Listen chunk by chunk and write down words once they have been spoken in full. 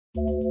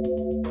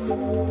Welcome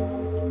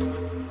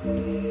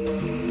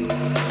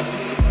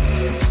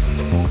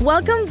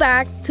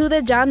back to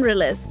the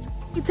Genrelist.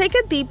 We take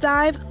a deep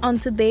dive on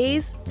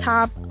today's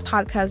top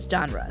podcast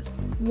genres,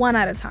 one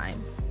at a time.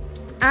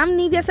 I'm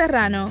Nidia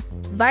Serrano,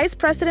 Vice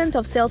President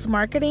of Sales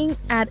Marketing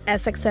at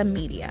SXM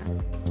Media,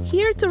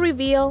 here to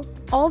reveal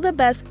all the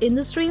best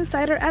industry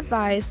insider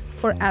advice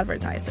for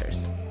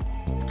advertisers.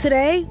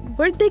 Today,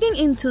 we're digging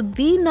into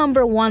the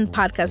number one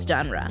podcast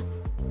genre.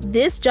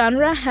 This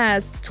genre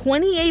has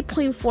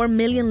 28.4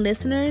 million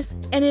listeners,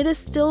 and it is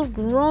still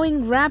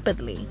growing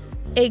rapidly,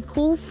 a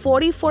cool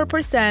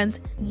 44%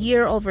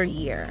 year over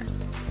year.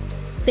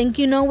 Think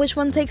you know which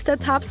one takes the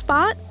top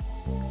spot?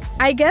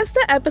 I guess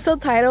the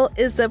episode title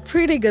is a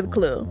pretty good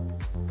clue.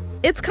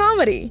 It's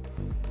comedy.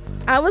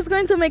 I was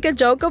going to make a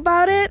joke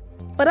about it,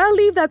 but I'll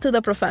leave that to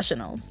the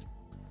professionals.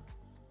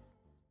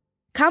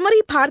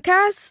 Comedy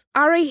podcasts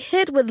are a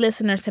hit with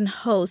listeners and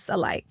hosts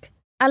alike,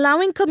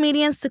 allowing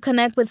comedians to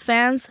connect with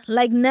fans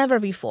like never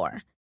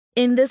before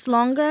in this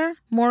longer,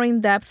 more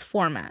in-depth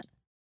format.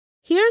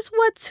 Here's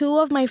what two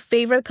of my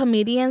favorite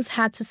comedians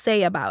had to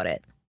say about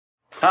it.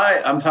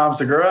 Hi, I'm Tom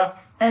Segura.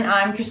 And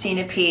I'm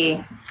Christina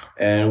P.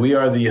 And we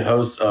are the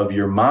hosts of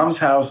Your Mom's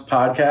House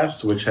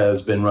podcast, which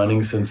has been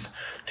running since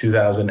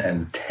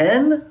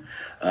 2010.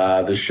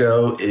 The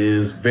show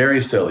is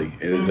very silly.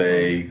 It is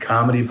a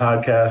comedy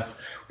podcast.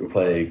 We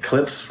play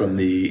clips from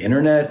the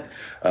internet.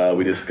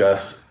 We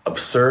discuss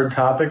absurd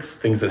topics,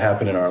 things that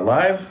happen in our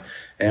lives.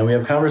 And we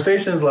have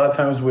conversations a lot of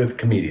times with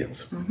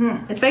comedians.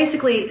 Mm-hmm. It's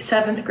basically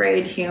 7th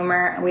grade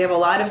humor. We have a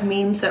lot of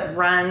memes that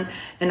run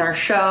in our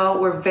show.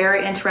 We're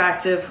very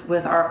interactive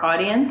with our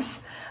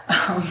audience.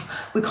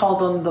 We call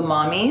them the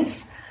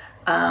mommies.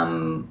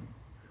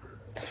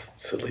 It's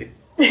silly.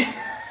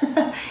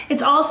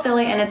 It's all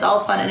silly and it's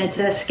all fun and it's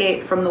an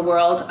escape from the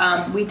world.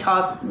 We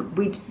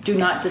do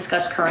not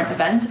discuss current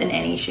events in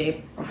any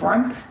shape or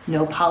form.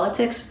 No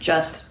politics,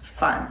 just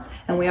fun.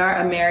 And we are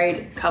a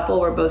married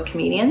couple. We're both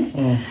comedians.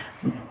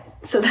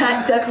 So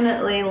that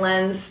definitely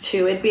lends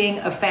to it being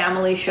a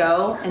family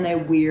show in a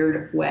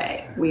weird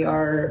way. We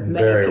are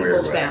many Very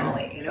people's weird way.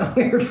 family in a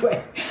weird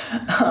way.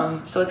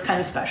 So it's kind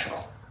of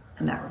special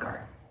in that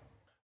regard.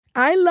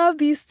 I love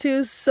these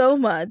two so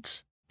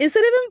much. Is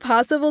it even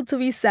possible to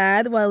be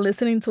sad while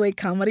listening to a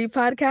comedy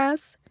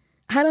podcast?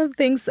 I don't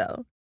think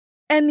so.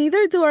 And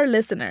neither do our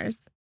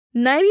listeners.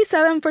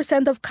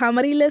 97% of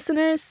comedy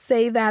listeners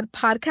say that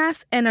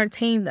podcasts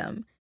entertain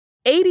them.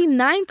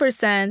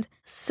 89%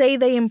 say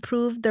they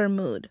improve their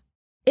mood.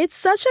 It's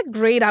such a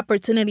great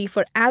opportunity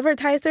for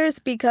advertisers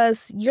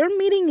because you're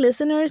meeting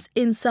listeners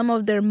in some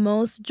of their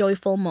most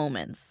joyful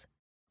moments.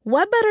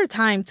 What better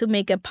time to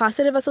make a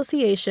positive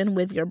association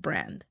with your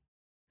brand?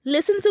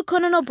 Listen to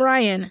Conan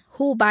O'Brien,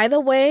 who, by the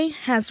way,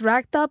 has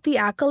racked up the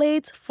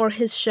accolades for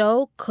his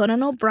show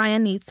Conan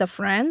O'Brien Needs a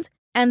Friend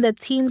and the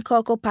Team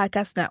Coco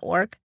Podcast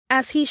Network,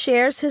 as he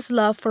shares his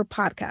love for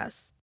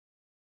podcasts.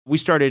 We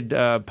started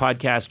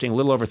podcasting a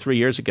little over 3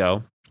 years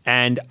ago,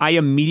 and I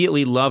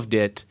immediately loved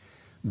it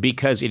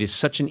because it is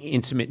such an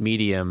intimate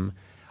medium.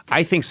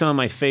 I think some of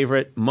my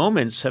favorite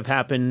moments have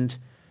happened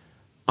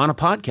on a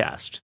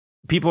podcast.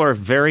 People are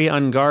very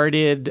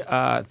unguarded.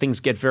 Things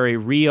get very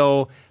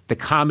real. The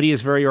comedy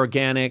is very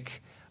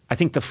organic. I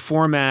think the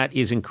format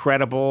is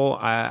incredible.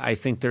 I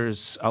think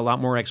there's a lot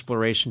more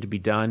exploration to be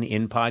done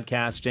in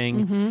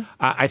podcasting.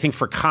 I think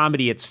for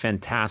comedy, it's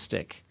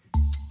fantastic.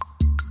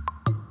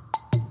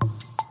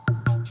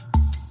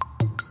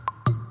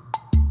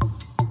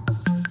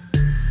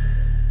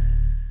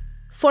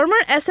 Former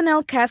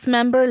SNL cast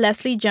member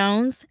Leslie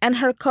Jones and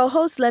her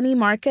co-host Lenny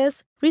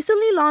Marcus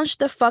recently launched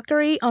The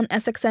Fuckery on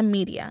SXM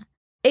Media,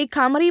 a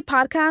comedy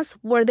podcast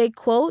where they,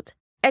 quote,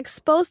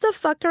 expose the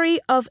fuckery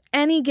of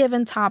any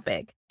given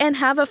topic and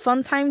have a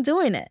fun time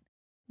doing it.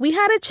 We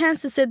had a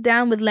chance to sit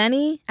down with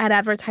Lenny at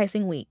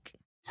Advertising Week.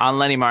 I'm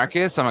Lenny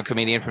Marcus. I'm a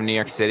comedian from New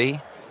York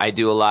City. I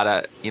do a lot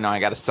of, I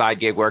got a side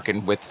gig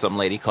working with some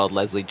lady called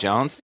Leslie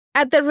Jones.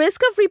 At the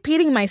risk of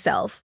repeating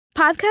myself,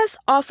 podcasts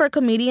offer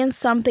comedians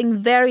something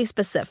very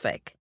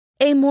specific,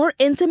 a more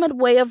intimate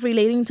way of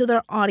relating to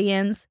their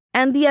audience,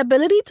 and the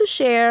ability to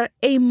share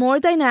a more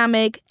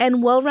dynamic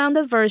and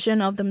well-rounded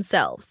version of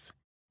themselves.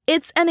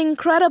 It's an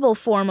incredible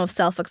form of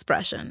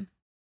self-expression.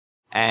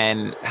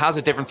 And how's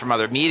it different from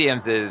other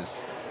mediums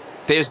is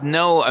there's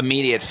no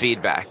immediate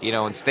feedback.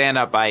 In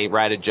stand-up, I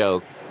write a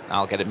joke,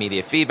 I'll get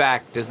immediate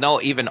feedback. There's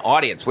no even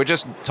audience. We're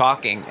just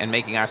talking and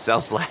making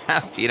ourselves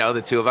laugh,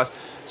 the two of us.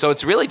 So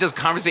it's really just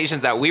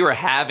conversations that we were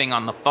having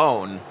on the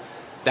phone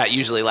that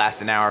usually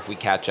last an hour if we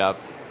catch up.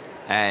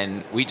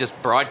 And we just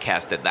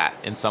broadcasted that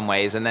in some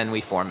ways, and then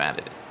we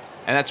formatted it.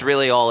 And that's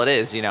really all it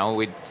is.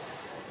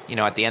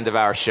 At the end of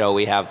our show,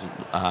 we have,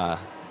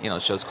 the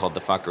show's called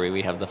The Fuckery.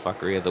 We have The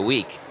Fuckery of the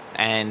Week.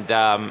 And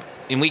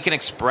we can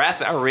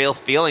express our real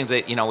feelings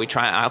that,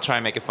 I'll try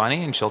and make it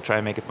funny, and she'll try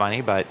and make it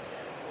funny, but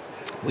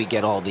we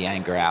get all the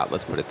anger out,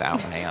 let's put it that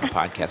way, on a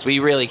podcast.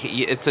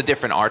 It's a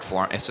different art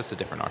form. It's just a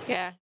different art form.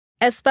 Yeah.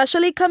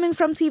 Especially coming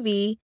from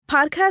TV,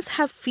 podcasts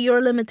have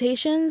fewer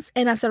limitations,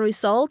 and as a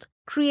result,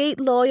 create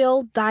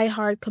loyal,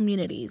 diehard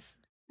communities.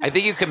 I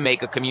think you can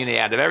make a community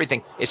out of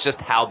everything. It's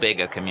just how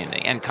big a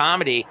community. And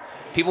comedy,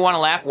 people want to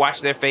laugh,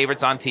 watch their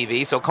favorites on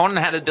TV. So Conan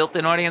had a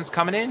built-in audience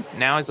coming in.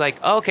 Now it's like,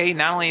 oh, okay,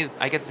 not only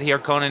I get to hear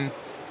Conan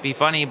be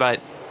funny, but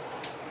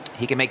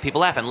he can make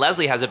people laugh. And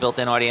Leslie has a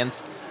built-in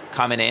audience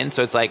coming in.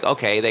 So it's like,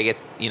 okay, they get,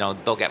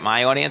 they'll get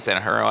my audience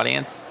and her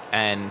audience.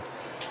 And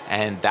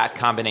that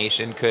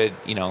combination could,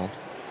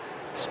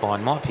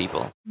 spawn more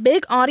people.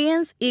 Big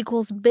audience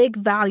equals big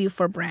value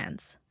for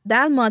brands.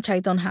 That much I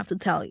don't have to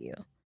tell you.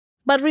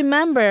 But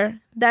remember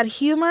that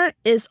humor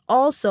is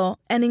also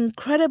an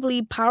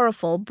incredibly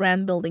powerful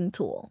brand building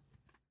tool.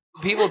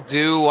 People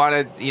do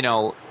want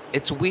to,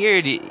 it's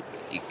weird.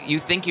 You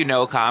think you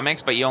know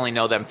comics, but you only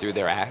know them through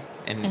their act.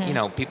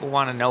 And, people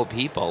want to know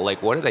people.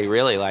 Like, what are they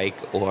really like?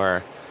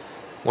 Or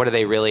what are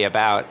they really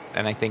about?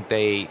 And I think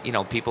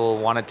people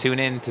want to tune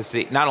in to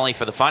see, not only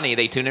for the funny,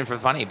 they tune in for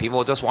the funny.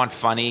 People just want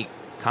funny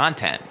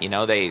content.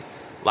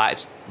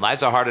 Lives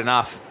are hard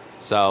enough.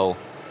 So,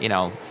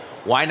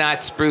 why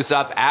not spruce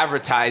up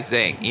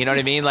advertising? You know what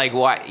I mean? Like,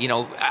 what,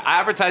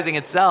 advertising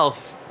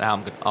itself.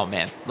 Oh,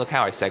 man, look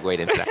how I segued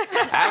into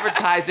that.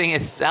 Advertising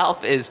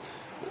itself is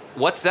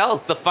what sells.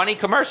 The funny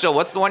commercial.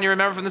 What's the one you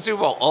remember from the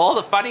Super Bowl? All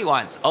the funny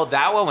ones. Oh,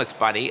 that one was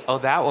funny. Oh,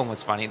 that one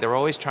was funny. They're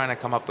always trying to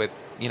come up with,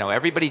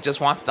 everybody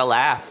just wants to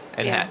laugh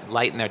and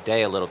lighten their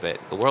day a little bit.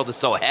 The world is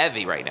so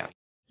heavy right now.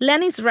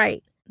 Lenny's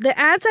right. The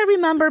ads I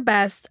remember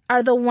best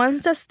are the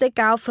ones that stick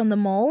out from the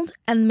mold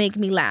and make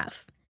me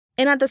laugh.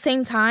 And at the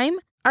same time,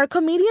 our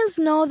comedians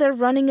know they're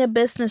running a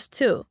business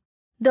too.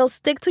 They'll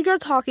stick to your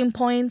talking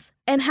points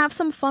and have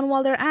some fun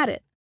while they're at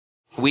it.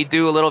 We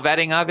do a little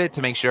vetting of it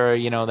to make sure,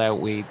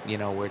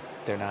 that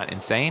they're not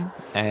insane.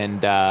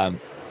 And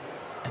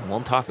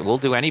we'll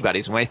do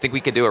anybody's. When I think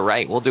we could do it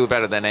right, we'll do it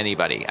better than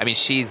anybody. I mean,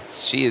 she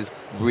is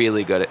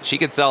really good she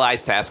could sell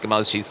ice to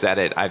Eskimos. She said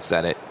it. I've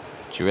said it.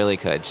 She really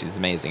could. She's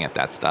amazing at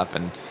that stuff.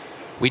 And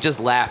we just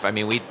laugh. I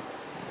mean,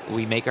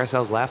 we make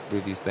ourselves laugh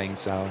through these things.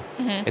 So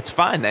it's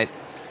fun.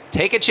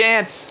 Take a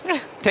chance.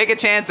 Take a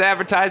chance,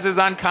 advertisers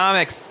on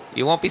comics.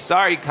 You won't be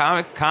sorry.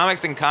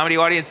 Comics and comedy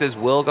audiences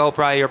will go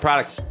buy your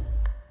product.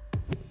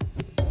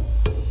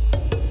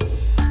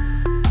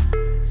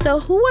 So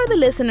who are the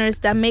listeners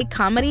that make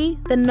comedy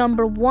the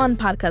 #1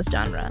 podcast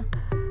genre?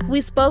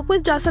 We spoke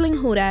with Jocelyn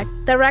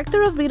Hudak,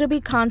 Director of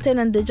B2B Content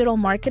and Digital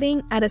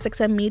Marketing at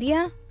SXM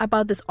Media,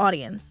 about this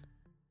audience.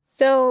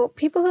 So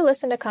people who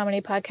listen to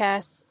comedy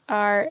podcasts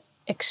are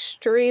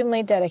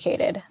extremely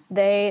dedicated.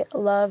 They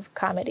love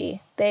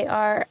comedy. They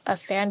are a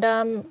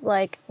fandom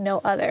like no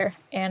other.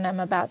 And I'm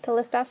about to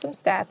list off some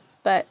stats,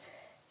 but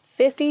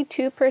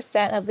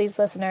 52% of these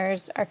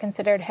listeners are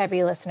considered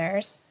heavy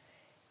listeners.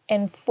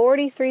 And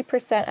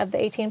 43% of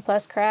the 18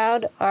 plus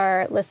crowd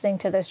are listening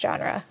to this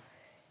genre.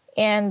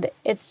 And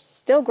it's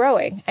still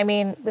growing. I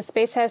mean, the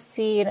space has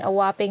seen a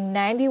whopping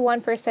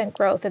 91%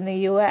 growth in the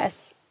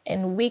US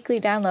in weekly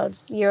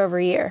downloads year over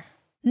year.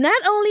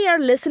 Not only are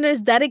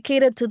listeners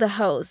dedicated to the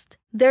host,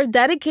 they're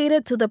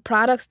dedicated to the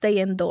products they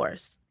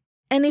endorse.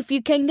 And if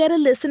you can get a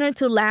listener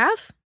to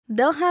laugh,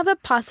 they'll have a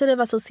positive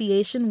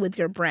association with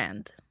your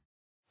brand.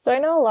 So I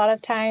know a lot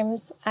of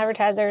times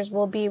advertisers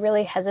will be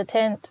really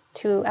hesitant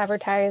to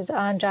advertise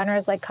on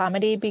genres like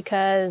comedy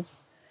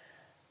because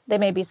they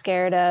may be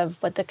scared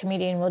of what the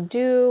comedian will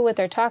do with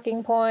their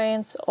talking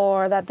points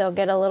or that they'll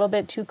get a little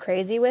bit too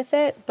crazy with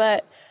it.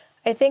 But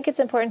I think it's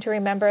important to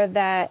remember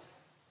that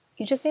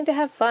you just need to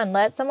have fun.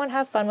 Let someone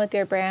have fun with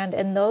your brand.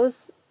 And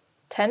those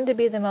tend to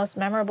be the most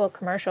memorable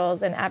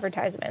commercials and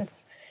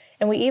advertisements.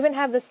 And we even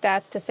have the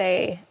stats to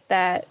say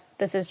that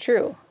this is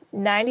true.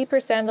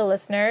 90% of the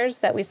listeners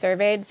that we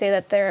surveyed say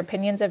that their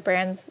opinions of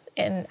brands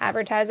and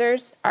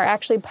advertisers are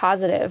actually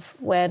positive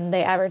when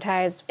they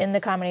advertise in the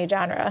comedy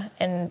genre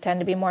and tend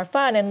to be more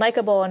fun and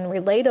likable and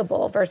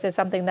relatable versus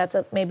something that's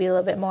maybe a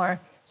little bit more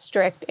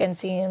strict and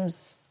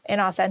seems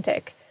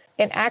inauthentic.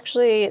 And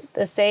actually,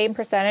 the same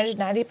percentage,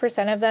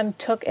 90% of them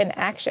took an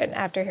action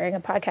after hearing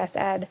a podcast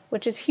ad,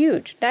 which is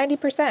huge,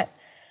 90%.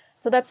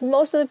 So that's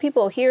most of the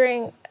people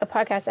hearing a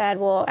podcast ad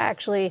will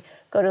actually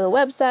go to the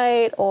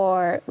website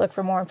or look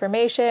for more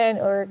information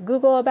or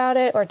Google about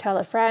it or tell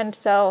a friend.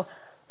 So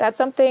that's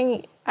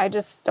something I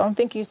just don't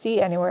think you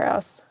see anywhere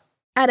else.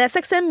 At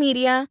SXM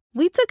Media,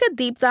 we took a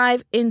deep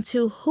dive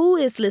into who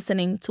is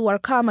listening to our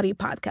comedy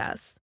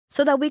podcasts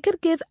so that we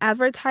could give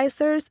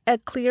advertisers a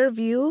clear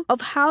view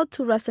of how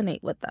to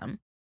resonate with them.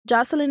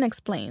 Jocelyn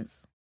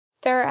explains.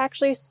 There are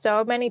actually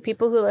so many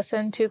people who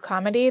listen to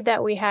comedy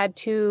that we had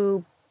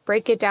to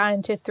break it down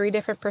into 3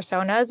 different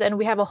personas. And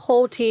we have a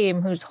whole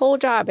team whose whole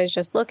job is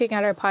just looking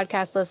at our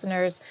podcast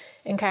listeners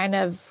and kind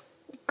of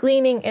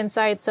gleaning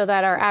insights so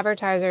that our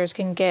advertisers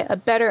can get a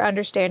better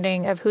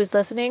understanding of who's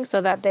listening so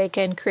that they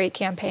can create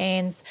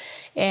campaigns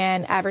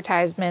and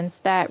advertisements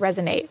that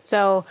resonate.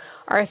 So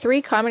our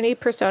 3 comedy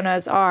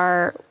personas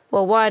are,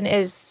 well, one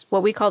is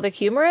what we call the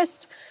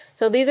humorist.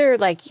 So these are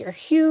like your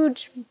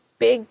huge,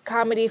 big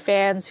comedy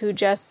fans who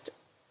just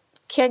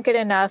can't get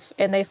enough,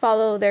 and they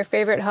follow their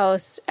favorite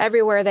hosts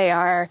everywhere they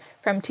are,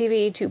 from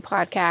TV to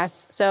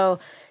podcasts. So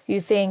You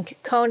think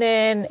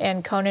Conan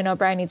and Conan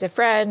O'Brien Needs a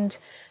Friend,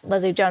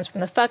 Leslie Jones from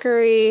The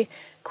Fuckery,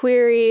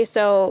 Query.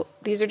 So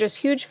these are just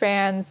huge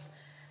fans.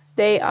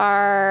 They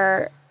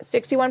are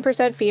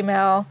 61%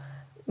 female,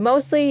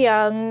 mostly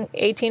young,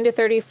 18 to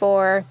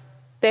 34.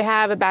 They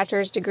have a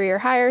bachelor's degree or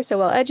higher, so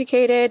well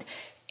educated.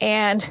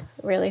 And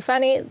really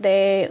funny,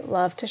 they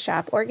love to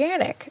shop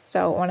organic.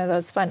 So one of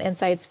those fun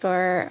insights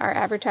for our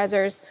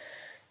advertisers.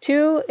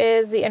 2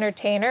 is the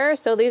entertainer.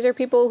 So these are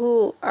people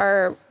who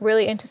are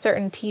really into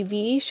certain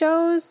TV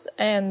shows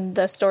and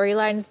the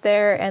storylines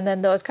there. And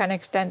then those kind of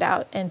extend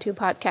out into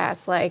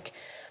podcasts like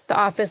The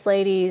Office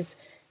Ladies,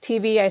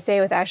 TV I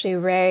Say with Ashley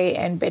Ray,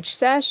 and Bitch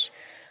Sesh.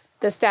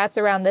 The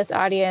stats around this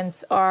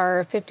audience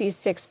are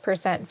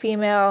 56%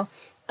 female,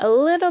 a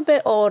little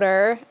bit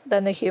older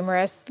than the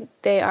humorists.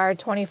 They are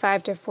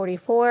 25 to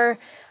 44,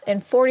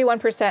 and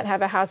 41%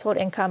 have a household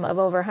income of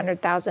over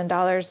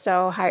 $100,000,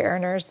 so high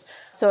earners.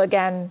 So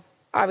again,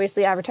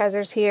 obviously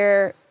advertisers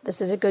here,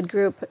 this is a good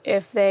group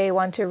if they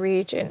want to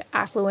reach an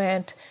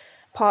affluent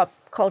pop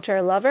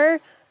culture lover,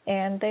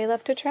 and they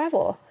love to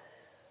travel.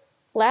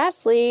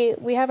 Lastly,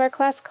 we have our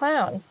class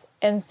clowns.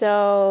 And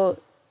so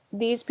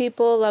these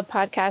people love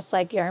podcasts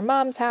like Your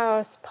Mom's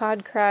House,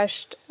 Pod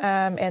Crushed,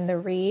 and The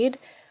Read.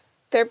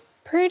 They're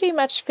pretty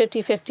much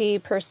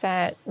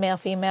 50-50%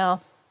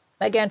 male-female.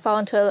 Again, fall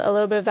into a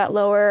little bit of that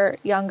lower,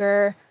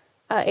 younger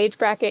age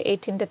bracket,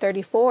 18 to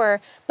 34.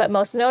 But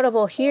most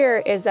notable here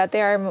is that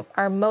they are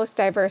our most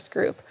diverse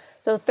group.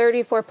 So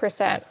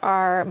 34%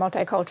 are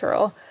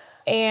multicultural.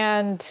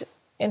 And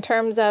in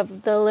terms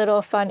of the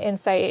little fun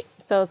insight,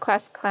 so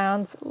class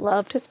clowns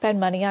love to spend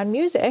money on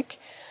music,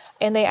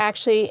 and they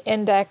actually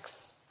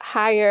index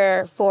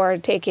higher for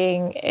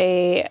taking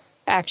a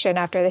action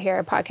after they hear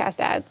a podcast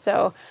ad.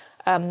 So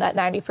that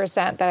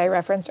 90% that I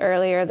referenced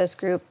earlier, this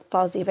group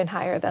falls even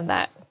higher than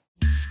that.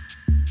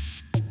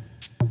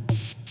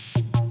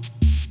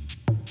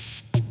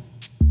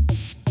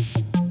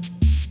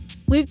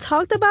 We've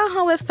talked about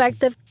how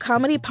effective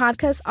comedy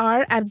podcasts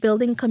are at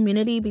building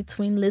community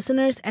between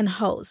listeners and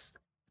hosts.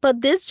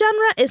 But this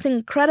genre is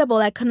incredible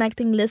at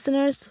connecting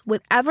listeners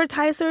with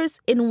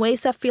advertisers in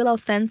ways that feel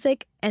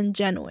authentic and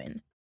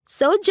genuine.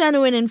 So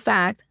genuine, in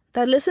fact,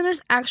 that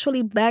listeners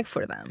actually beg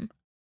for them.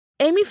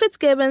 Amy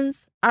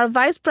Fitzgibbons, our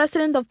Vice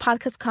President of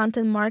Podcast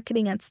Content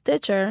Marketing at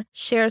Stitcher,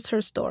 shares her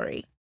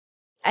story.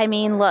 I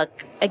mean,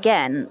 look,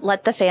 again,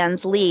 let the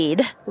fans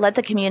lead. Let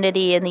the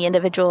community and the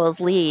individuals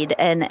lead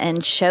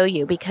and show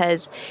you,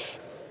 because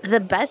the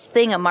best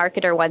thing a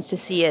marketer wants to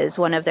see is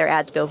one of their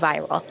ads go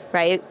viral,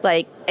 right?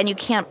 And you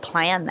can't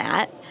plan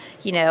that,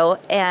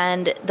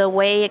 and the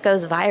way it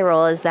goes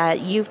viral is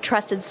that you've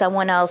trusted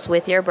someone else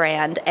with your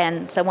brand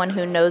and someone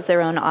who knows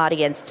their own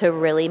audience to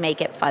really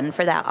make it fun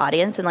for that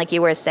audience. And like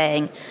you were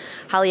saying,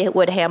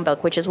 Hollywood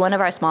Handbook, which is one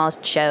of our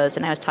smallest shows,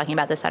 and I was talking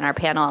about this on our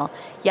panel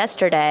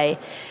yesterday,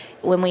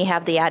 when we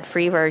have the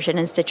ad-free version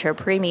in Stitcher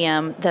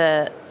Premium,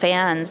 the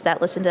fans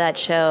that listen to that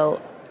show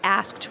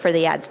asked for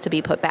the ads to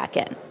be put back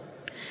in,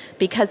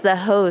 because the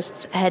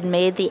hosts had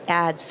made the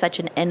ads such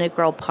an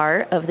integral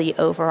part of the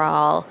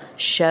overall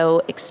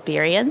show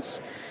experience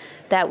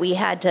that we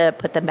had to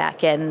put them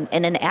back in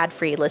an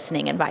ad-free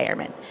listening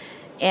environment.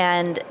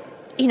 And,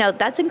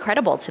 that's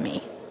incredible to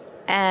me.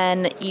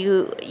 And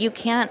you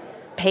can't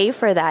pay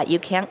for that. You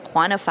can't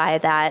quantify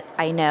that,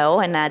 I know,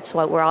 and that's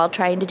what we're all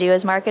trying to do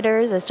as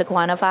marketers, is to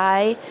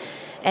quantify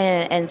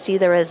and see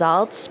the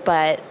results.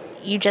 But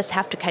you just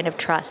have to kind of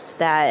trust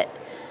that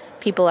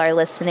people are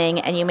listening,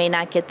 and you may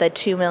not get the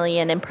 2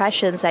 million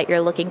impressions that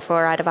you're looking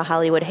for out of a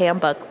Hollywood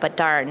Handbook, but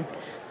darn,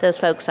 those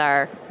folks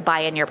are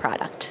buying your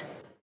product.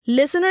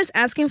 Listeners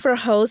asking for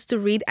hosts to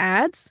read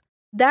ads?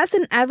 That's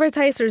an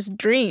advertiser's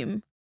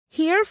dream.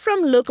 Hear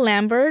from Luke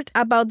Lambert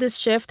about this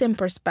shift in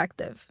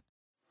perspective.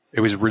 It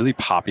was really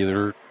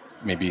popular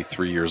maybe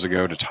 3 years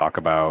ago to talk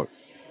about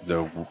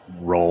the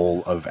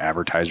role of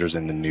advertisers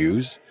in the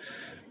news.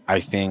 I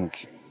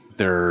think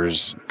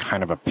there's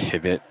kind of a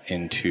pivot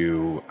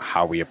into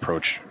how we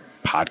approach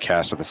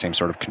podcasts with the same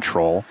sort of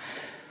control.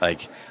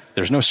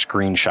 There's no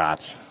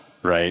screenshots,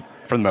 right?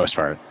 For the most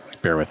part,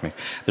 bear with me.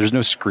 There's no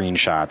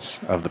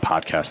screenshots of the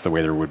podcast the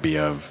way there would be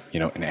of,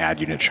 an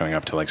ad unit showing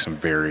up to some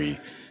very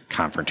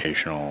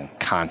confrontational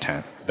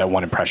content that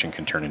one impression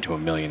can turn into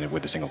 1 million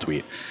with a single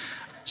tweet.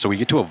 So we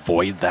get to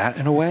avoid that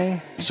in a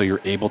way. So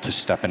you're able to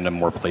step into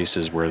more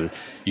places where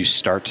you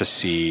start to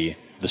see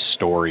the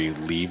story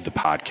leave the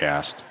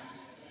podcast.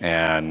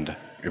 And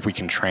if we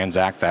can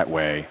transact that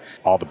way,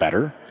 all the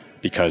better.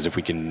 Because if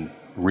we can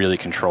really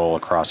control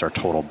across our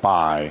total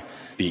buy,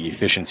 the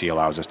efficiency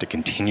allows us to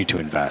continue to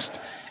invest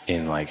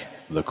in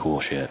the cool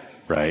shit,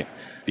 right?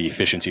 The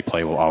efficiency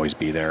play will always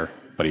be there,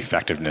 but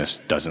effectiveness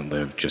doesn't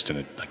live just in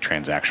a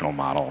transactional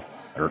model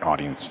or an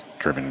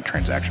audience-driven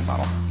transaction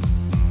model.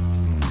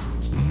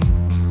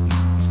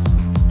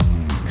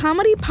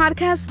 Comedy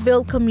podcasts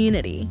build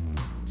community,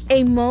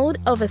 a mode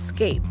of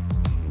escape.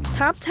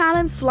 Top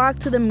talent flock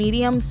to the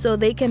medium so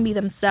they can be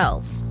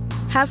themselves,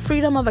 have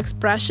freedom of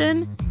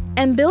expression,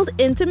 and build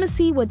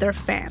intimacy with their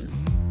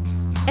fans.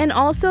 And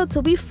also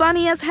to be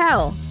funny as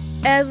hell.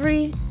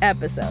 every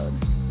episode.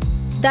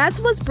 That's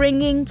what's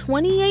bringing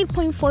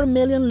 28.4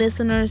 million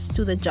listeners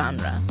to the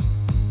genre.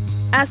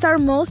 As our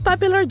most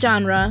popular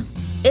genre,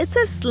 it's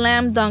a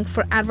slam dunk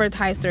for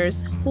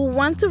advertisers who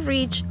want to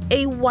reach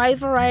a wide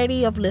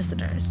variety of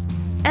listeners,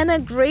 and a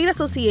great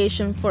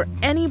association for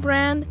any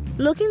brand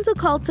looking to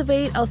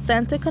cultivate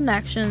authentic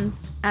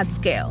connections at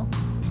scale.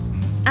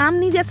 I'm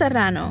Nidia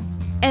Serrano,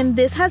 and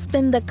this has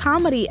been the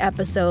comedy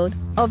episode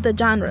of the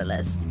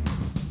Genrelist.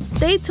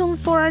 Stay tuned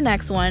for our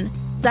next one,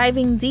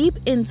 diving deep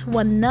into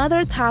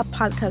another top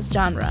podcast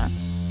genre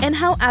and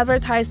how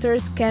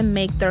advertisers can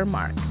make their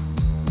mark.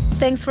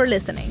 Thanks for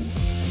listening.